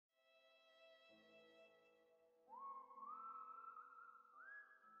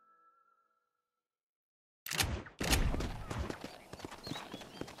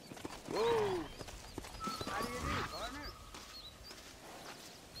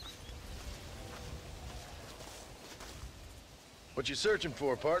What you searching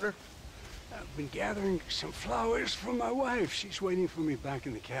for, partner? I've been gathering some flowers for my wife. She's waiting for me back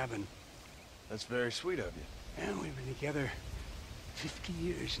in the cabin. That's very sweet of you. And we've been together 50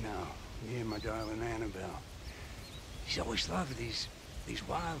 years now, me and my darling Annabelle. She's always loved these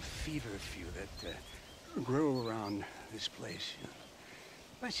wild fever few that grow around this place. You know.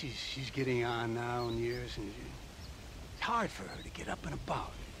 But she's getting on now in years, and it's hard for her to get up and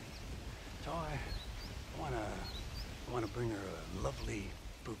about. So I wanna bring her a lovely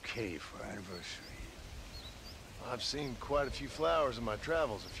bouquet for our anniversary. I've seen quite a few flowers in my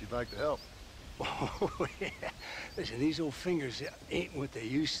travels, if you'd like to help. Oh, yeah. Listen, these old fingers ain't what they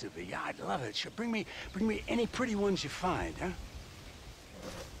used to be. Yeah, I'd love it. Sure, bring me any pretty ones you find, huh?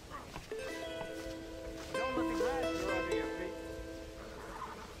 Don't let the grass grow under your feet.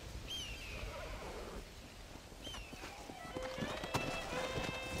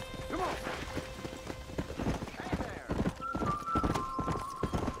 Come on. Hey there.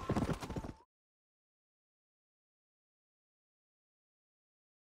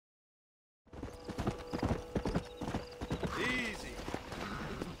 Easy.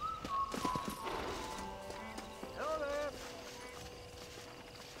 Hello there.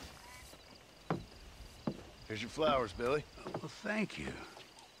 Here's your flowers, Billy. Well, thank you.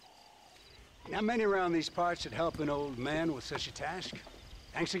 Not many around these parts that help an old man with such a task.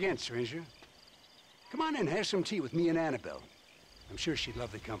 Thanks again, stranger. Come on in, have some tea with me and Annabelle. I'm sure she'd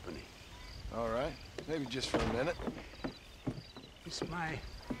love the company. All right. Maybe just for a minute. It's my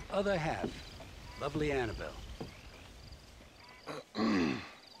other half, lovely Annabelle.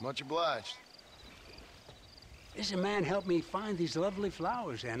 Much obliged. This man helped me find these lovely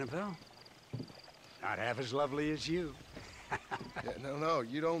flowers, Annabelle. Not half as lovely as you. Yeah, no,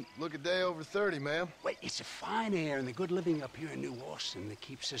 you don't look a day over 30, ma'am. Wait, it's the fine air and the good living up here in New Austin that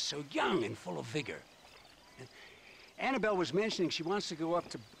keeps us so young and full of vigor. Annabelle was mentioning she wants to go up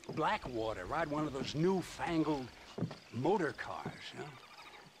to Blackwater, ride one of those newfangled motor cars, you know?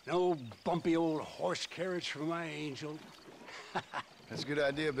 No bumpy old horse carriage for my angel. That's a good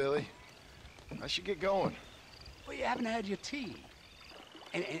idea, Billy. I should get going. Well, you haven't had your tea.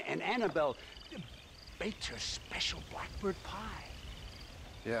 And Annabelle baked her special blackbird pie.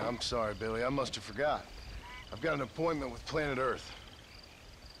 Yeah, I'm sorry, Billy. I must have forgot. I've got an appointment with Planet Earth.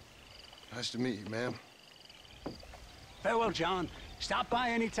 Nice to meet you, ma'am. Farewell, John. Stop by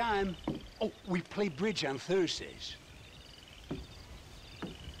any time. Oh, we play bridge on Thursdays. I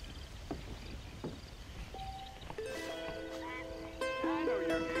know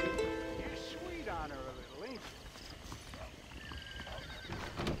your game. You're sweet on her a little, ain't you?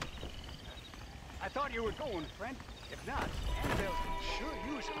 I thought you were going, friend. If not, Annabelle could sure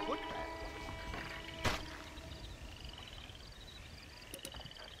use a putback.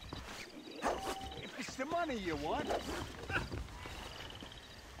 If it's the money you want.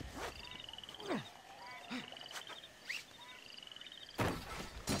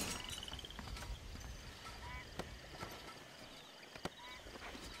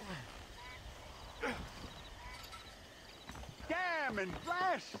 Damn and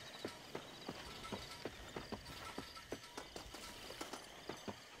blast!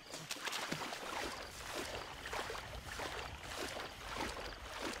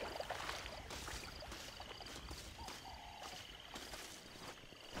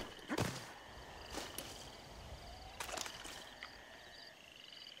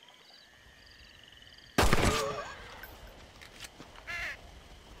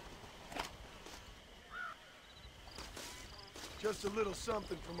 Just a little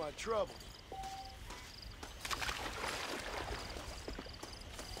something for my troubles.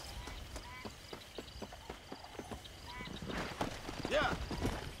 Yeah.